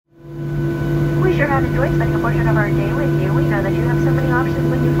not enjoyed spending a portion of our day with you, we know that you have so many options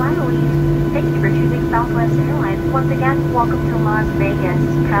when you fly to leave. Thank you for choosing Southwest Airlines. Once again, welcome to Las Vegas.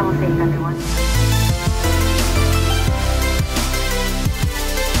 Travel safe, everyone.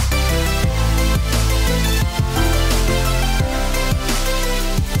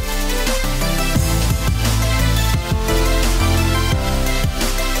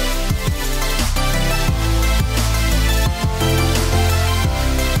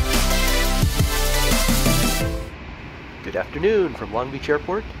 Good afternoon from Long Beach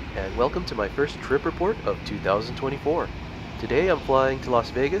Airport, and welcome to my first trip report of 2024. Today I'm flying to Las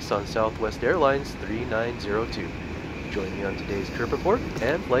Vegas on Southwest Airlines 3902. Join me on today's trip report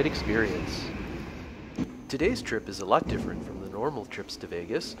and flight experience. Today's trip is a lot different from the normal trips to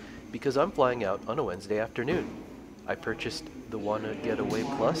Vegas because I'm flying out on a Wednesday afternoon. I purchased the Wanna Getaway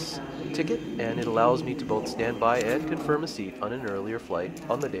Plus ticket, and it allows me to both stand by and confirm a seat on an earlier flight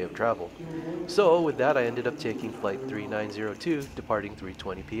on the day of travel. So with that, I ended up taking flight 3902, departing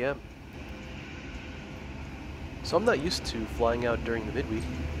 3:20 p.m. So I'm not used to flying out during the midweek,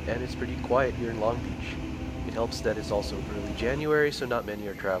 and it's pretty quiet here in Long Beach. It helps that it's also early January, so not many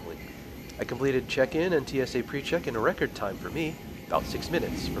are traveling. I completed check-in and TSA pre-check in a record time for me, about 6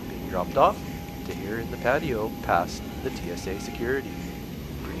 minutes from being dropped off to here in the patio past the TSA security.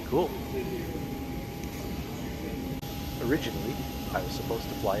 Pretty cool. Originally, I was supposed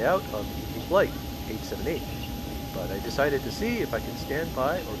to fly out on the evening flight, 878, but I decided to see if I could stand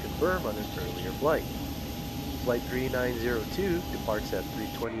by or confirm on an earlier flight. Flight 3902 departs at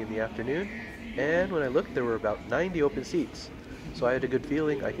 3:20 in the afternoon, and when I looked there were about 90 open seats, so I had a good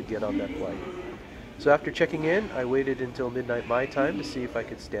feeling I could get on that flight. So after checking in, I waited until midnight my time to see if I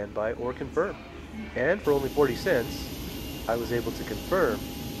could stand by or confirm. And for only 40 cents, I was able to confirm,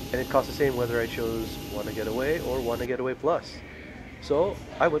 and it cost the same whether I chose Wanna Getaway or Wanna Getaway Plus. So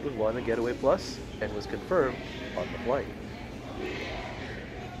I went with Wanna Getaway Plus and was confirmed on the flight.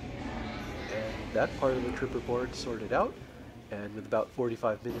 And that part of the trip report sorted out, and with about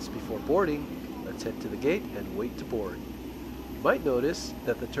 45 minutes before boarding, let's head to the gate and wait to board. You might notice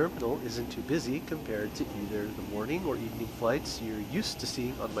that the terminal isn't too busy compared to either the morning or evening flights you're used to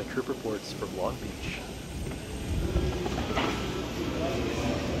seeing on my trip reports from Long Beach.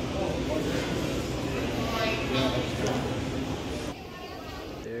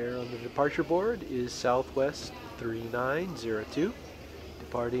 There on the departure board is Southwest 3902,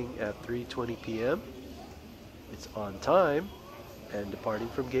 departing at 3:20 p.m. It's on time and departing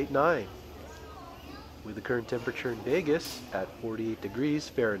from gate 9. With the current temperature in Vegas at 48 degrees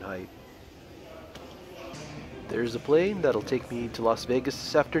Fahrenheit. There's a plane that'll take me to Las Vegas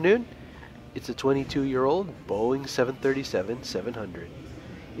this afternoon. It's a 22-year-old Boeing 737-700.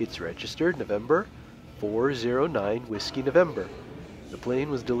 It's registered November 409 Whiskey November. The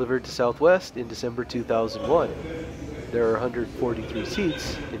plane was delivered to Southwest in December 2001. There are 143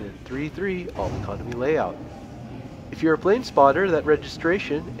 seats in a 3-3 all-economy layout. If you're a plane spotter, that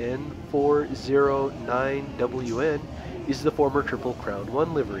registration, N409WN, is the former Triple Crown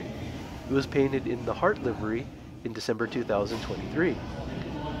 1 livery. It was painted in the Heart livery in December 2023.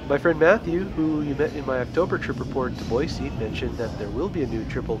 My friend Matthew, who you met in my October trip report to Boise, mentioned that there will be a new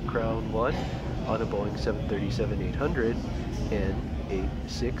Triple Crown 1 on a Boeing 737-800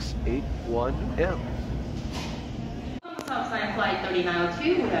 N8681M. Southside Flight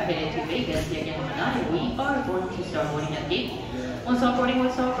 3902, we are headed to Vegas again tonight. We are going to start boarding at gate. Once our boarding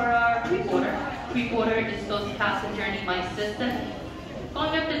was over our pre-boarder. Pre-boarder is those passenger need my assistance.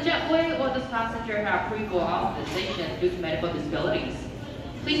 Going up the jetway, or does passenger have pre-go out of the station due to medical disabilities?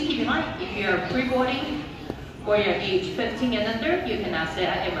 Please keep in mind, if you are pre-boarding or you're age 15 and under, you can exit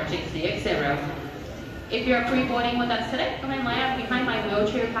at emergency exit route. If you're pre-boarding with us today, behind my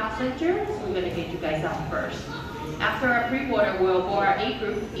wheelchair passengers, we're going to get you guys out first. After our pre-boarder, we'll board our A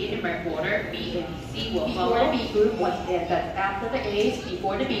group, in the boarder, B and C will follow. Before the B group, that's after the A's,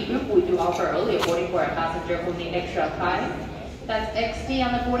 before the B group, we do offer earlier boarding for our passenger who need extra time. That's XD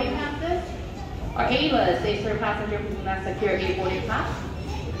on the boarding passes. Our A list is for passenger who do not secure a boarding pass.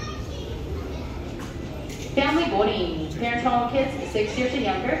 Family boarding, parents home kids 6 years and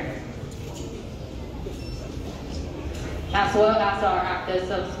younger, as well as our active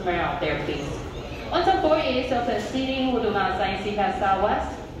subscriber out there, please. Once on board is open seating, we do not assign seat at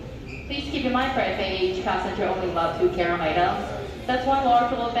Southwest. Please keep in mind for FAA, each passenger only allowed 2 carry-on items. That's 1 large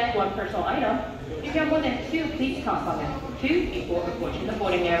little bag, 1 personal item. If you have more than 2, please compliment 2 before approaching the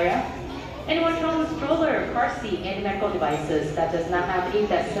boarding area. Anyone traveling with stroller, car seat, and medical devices that does not have a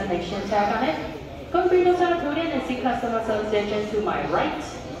destination tag on it, go bring those out of prudent and see customer association to my right.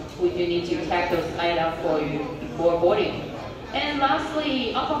 We do need to tag those items for you before boarding. And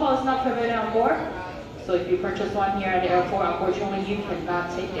lastly, alcohol is not permitted on board. So if you purchase one here at the airport, unfortunately, you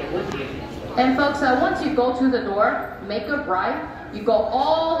cannot take it with you. And folks, once you go to the door, make a right. You go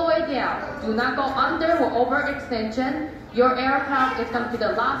all the way down. Do not go under or over extension. Your aircraft is going to be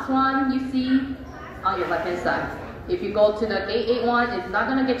the last one you see on your left hand side. If you go to the gate 81, it's not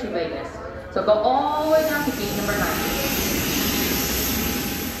going to get you Vegas. So go all the way down to gate number 9.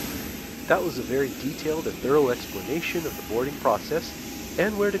 That was a very detailed and thorough explanation of the boarding process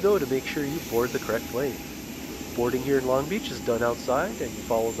and where to go to make sure you board the correct plane. Boarding here in Long Beach is done outside and you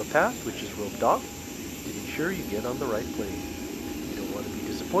follow the path, which is roped off, to ensure you get on the right plane. You don't want to be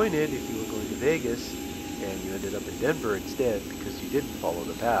disappointed if you were going to Vegas and you ended up in Denver instead because you didn't follow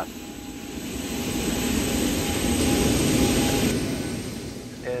the path.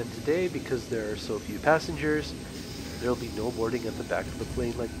 And today, because there are so few passengers, there'll be no boarding at the back of the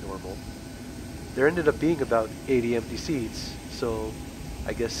plane like normal. There ended up being about 80 empty seats, so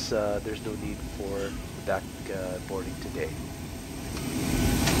I guess there's no need for the back boarding today.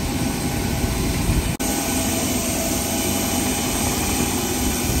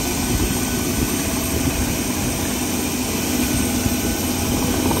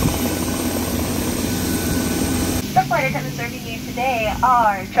 The flight attendants serving you today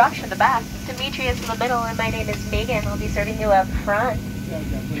are Josh in the back, Demetrius in the middle, and my name is Megan. I'll be serving you up front.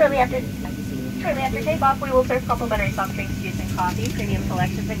 Shortly after takeoff, we will serve complimentary soft drinks, juice, and coffee. Premium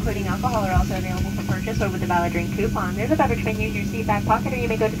selections, including alcohol, are also available for purchase or with a valid drink coupon. There's a beverage menu in your seat back pocket, or you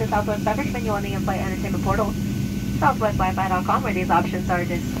may go to the Southwest beverage menu on the in-flight entertainment portal, southwestwifi.com, where these options are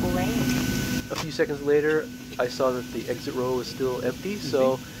displayed. A few seconds later, I saw that the exit row was still empty,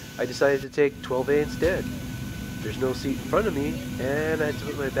 so I decided to take 12A instead. There's no seat in front of me, and I had to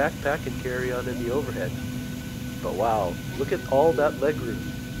put my backpack and carry-on in the overhead. But wow, look at all that legroom.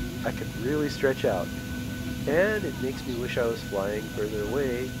 I could really stretch out. And it makes me wish I was flying further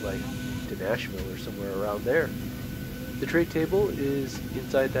away, like to Nashville or somewhere around there. The tray table is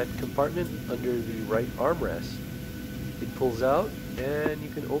inside that compartment under the right armrest. It pulls out, and you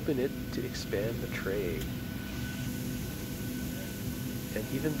can open it to expand the tray. And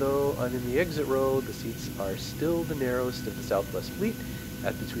even though I'm in the exit row, the seats are still the narrowest of the Southwest fleet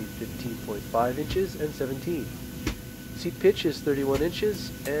at between 15.5 inches and 17. Seat pitch is 31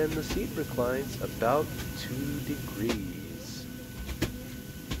 inches and the seat reclines about 2 degrees.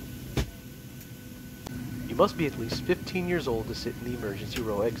 You must be at least 15 years old to sit in the emergency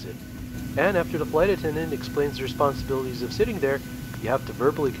row exit. And after the flight attendant explains the responsibilities of sitting there, you have to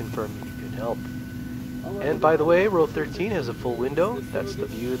verbally confirm that you can help. And by the way, row 13 has a full window. That's the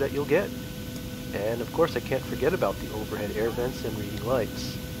view that you'll get. And of course, I can't forget about the overhead air vents and reading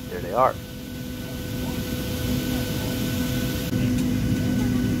lights. There they are.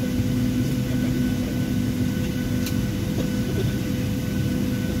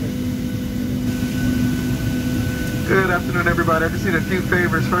 Good afternoon, everybody. I just need a few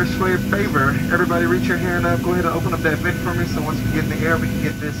favors. First favor, everybody reach your hand up. Go ahead and open up that vent for me so once we get in the air, we can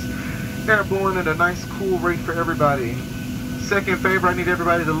get this air blowing at a nice cool rate for everybody. Second favor, I need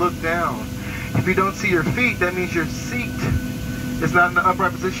everybody to look down. If you don't see your feet, that means your seat is not in the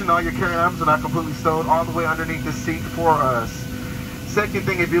upright position. All your carry-arms are not completely stowed all the way underneath the seat for us. Second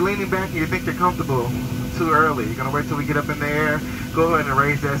thing, if you're leaning back and you think you're comfortable, too early. You're going to wait till we get up in the air. Go ahead and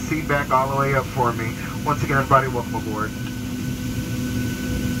raise that seat back all the way up for me. Once again, everybody, welcome aboard.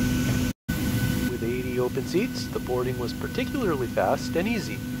 With 80 open seats, the boarding was particularly fast and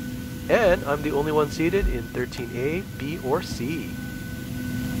easy. And I'm the only one seated in 13A, B, or C.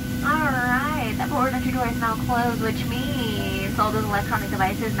 Alright, the forward entry door is now closed, which means all those electronic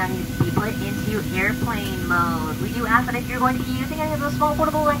devices now need to be put into airplane mode. We do ask that if you're going to be using any of those small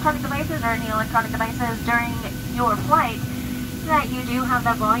portable electronic devices or any electronic devices during your flight, that you do have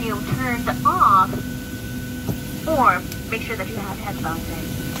that volume turned off, or make sure that you have headphones in.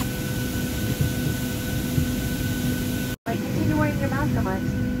 Continue wearing your mask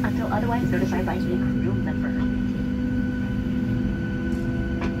until otherwise notified by the crew member.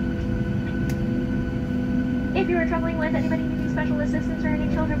 If you are traveling with anybody needing special assistance or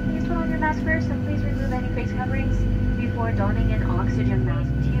any children, please put on your mask first and please remove any face coverings before donning an oxygen mask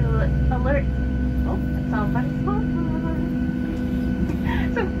to alert. Oh, that sounds funny.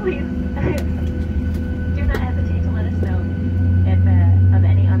 So please do not hesitate to let us know if of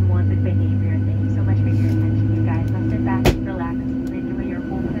any unwanted behavior. Thank you so much for your attention, you guys. Now sit back, relax, and enjoy your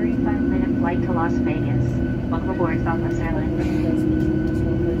whole 35-minute flight to Las Vegas. Welcome aboard Southwest Airlines.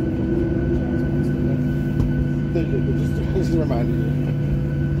 Just a reminder.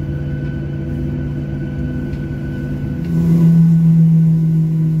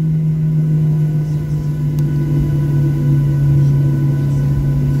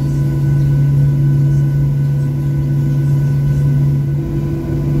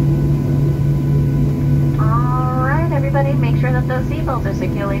 those seatbelts are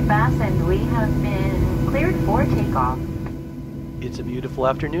securely fastened. We have been cleared for takeoff. It's a beautiful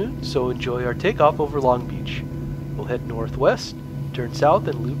afternoon, so enjoy our takeoff over Long Beach. We'll head northwest, turn south,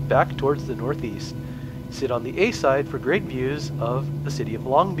 and loop back towards the northeast. Sit on the A side for great views of the city of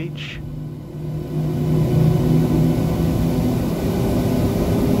Long Beach.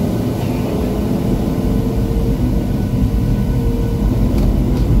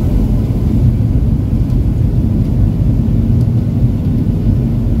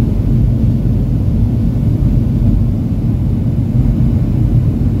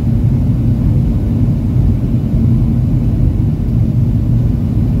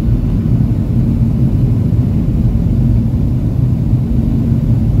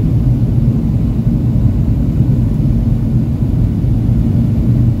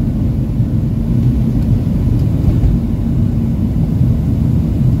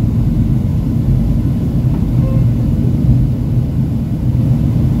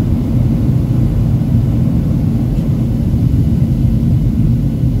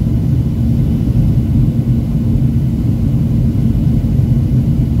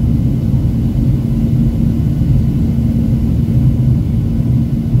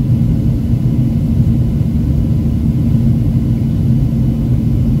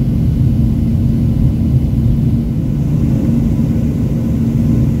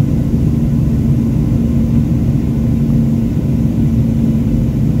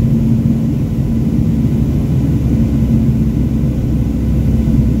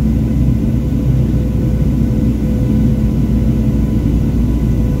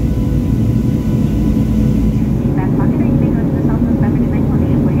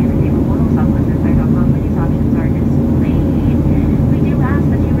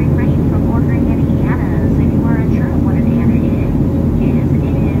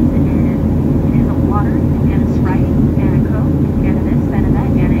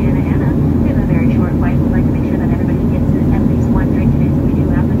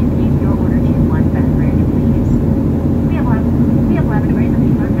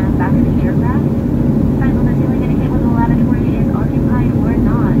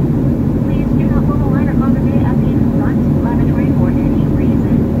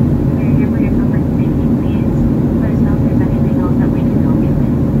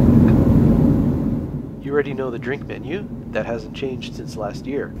 Know the drink menu. That hasn't changed since last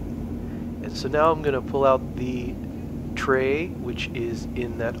year. And so now I'm going to pull out the tray, which is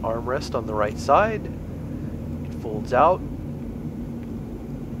in that armrest on the right side. It folds out.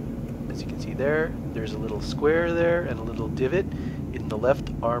 As you can see there's a little square there and a little divot in the left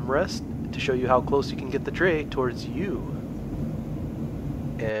armrest to show you how close you can get the tray towards you.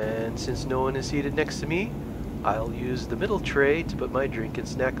 And since no one is seated next to me, I'll use the middle tray to put my drink and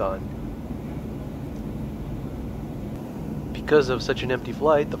snack on. Because of such an empty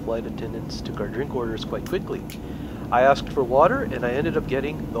flight, the flight attendants took our drink orders quite quickly. I asked for water, and I ended up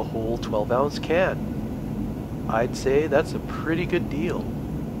getting the whole 12-ounce can. I'd say that's a pretty good deal.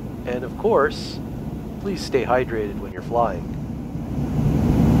 And of course, please stay hydrated when you're flying.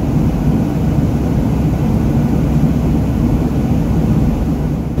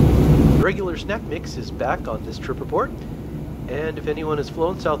 The regular snack mix is back on this trip report. And if anyone has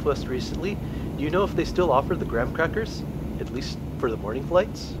flown Southwest recently, do you know if they still offer the graham crackers? At least for the morning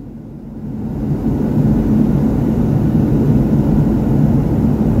flights?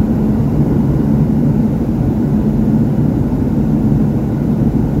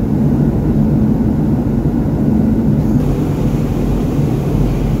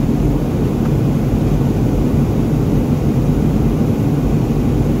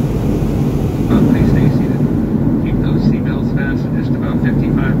 Please stay seated. Keep those seatbelts fastened just about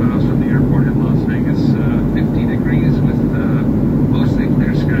 55 miles from the airport in Las Vegas. 50 degrees with mostly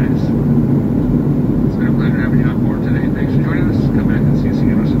clear skies. It's been a pleasure having you on board today. Thanks for joining us. Come back and see us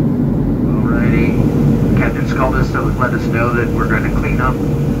again soon. Alrighty. Captain's called us to let us know that we're going to clean up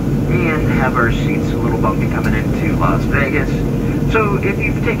and have our seats a little bumpy coming into Las Vegas. So if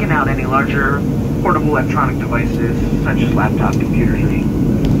you've taken out any larger portable electronic devices, such as laptop computers,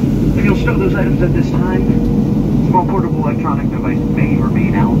 if you'll stow those items at this time, small portable electronic device may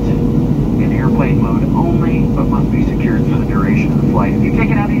remain out in airplane mode only, but must be secured for the duration of the flight. If you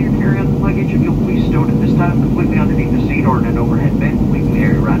take it out of your carry-on luggage, if you'll please stow it at this time completely underneath the seat or in an overhead bin, leaving the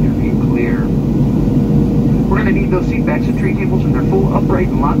area around your feet clear. We're going to need those seat backs and tray tables in their full upright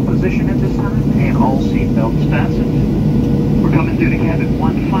and locked position at this time, and all seat belts fastened. We're coming through the cabin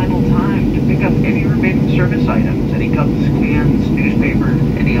one final time to pick up any remaining service items, any cups, cans, newspaper,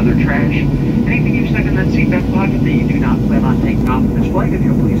 any other trash, anything you've stuck in that seat back pocket that you do not plan on taking off this flight. If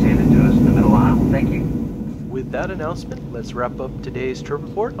you'll please hand it to us in the middle aisle. Thank you. With with that announcement, let's wrap up today's trip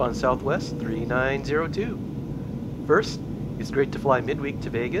report on Southwest 3902. First, it's great to fly midweek to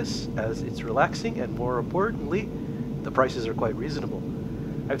Vegas, as it's relaxing and, more importantly, the prices are quite reasonable.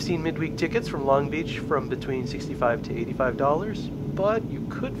 I've seen midweek tickets from Long Beach from between $65 to $85, but you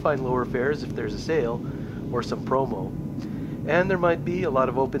could find lower fares if there's a sale or some promo. And there might be a lot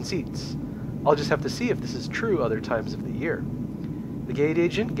of open seats. I'll just have to see if this is true other times of the year. The gate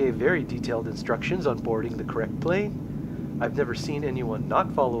agent gave very detailed instructions on boarding the correct plane. I've never seen anyone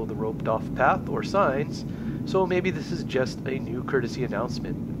not follow the roped off path or signs, so maybe this is just a new courtesy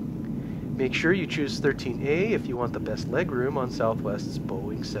announcement. Make sure you choose 13A if you want the best legroom on Southwest's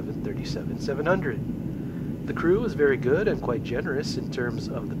Boeing 737-700. The crew is very good and quite generous in terms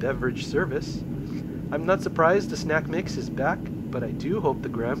of the beverage service. I'm not surprised the snack mix is back, but I do hope the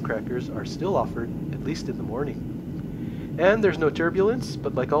graham crackers are still offered, at least in the morning. And there's no turbulence,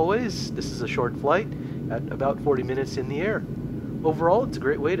 but like always, this is a short flight at about 40 minutes in the air. Overall, it's a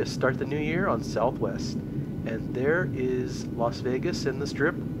great way to start the new year on Southwest. And there is Las Vegas and the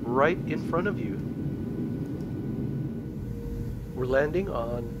Strip right in front of you. We're landing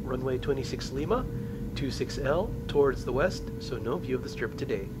on runway 26 Lima, 26L towards the west, so no view of the Strip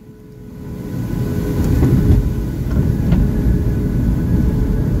today.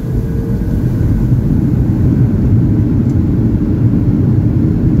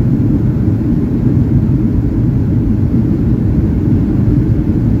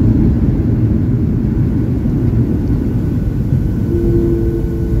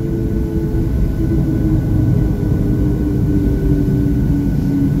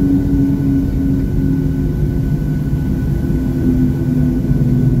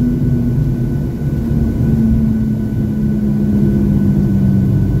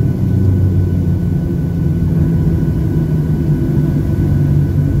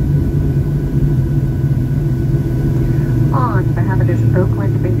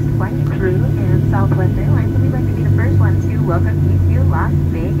 Southwest Airlines, and we'd like to be the first ones to welcome you to Las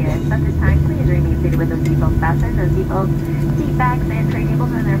Vegas. At this time, please remain seated with those seatbelts fastened, those seatbelts, seat backs, and tray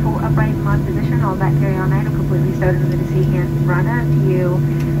tables in their full upright lock position. All that carry-on item completely stowed into the seat in front of you.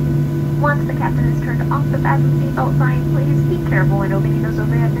 Once the captain has turned off the fasten seatbelt sign, please be careful when opening those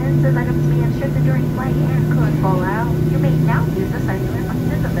overhead bins, as items may have shifted during flight and could fall out. You may now use the cellular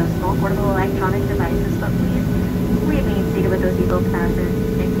functions of those small portable electronic devices, but please remain seated with those seatbelts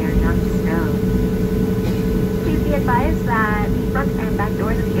fastened and carry-on stowed. Please be advised that the front and back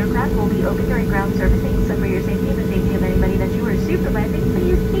doors of the aircraft will be open during ground servicing, so for your safety and the safety of anybody that you are supervising,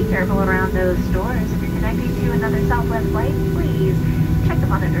 please be careful around those doors. If you're connecting to another Southwest flight, please check the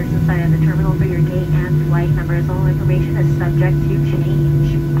monitors inside of the terminal for your gate and flight numbers. All information is subject to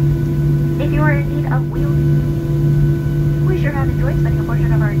change. If you are in need of wheels, we sure have enjoyed spending a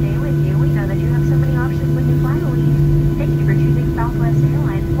portion of our day with you. We know that you have so many options when you fly. We thank you for choosing Southwest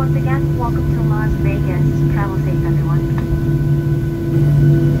Airlines. Once again, welcome to Las Vegas. Travel safe, everyone.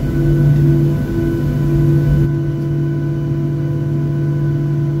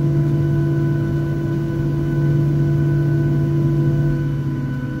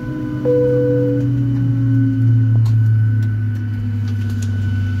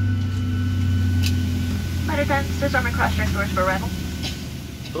 Disarm and cross-check doors for arrival.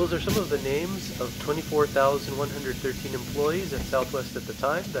 Those are some of the names of 24,113 employees at Southwest at the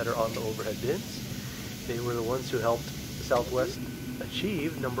time that are on the overhead bins. They were the ones who helped Southwest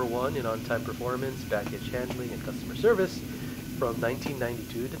achieve #1 in on-time performance, baggage handling, and customer service from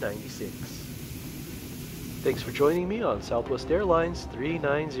 1992 to 96. Thanks for joining me on Southwest Airlines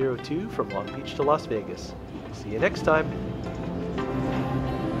 3902 from Long Beach to Las Vegas. See you next time.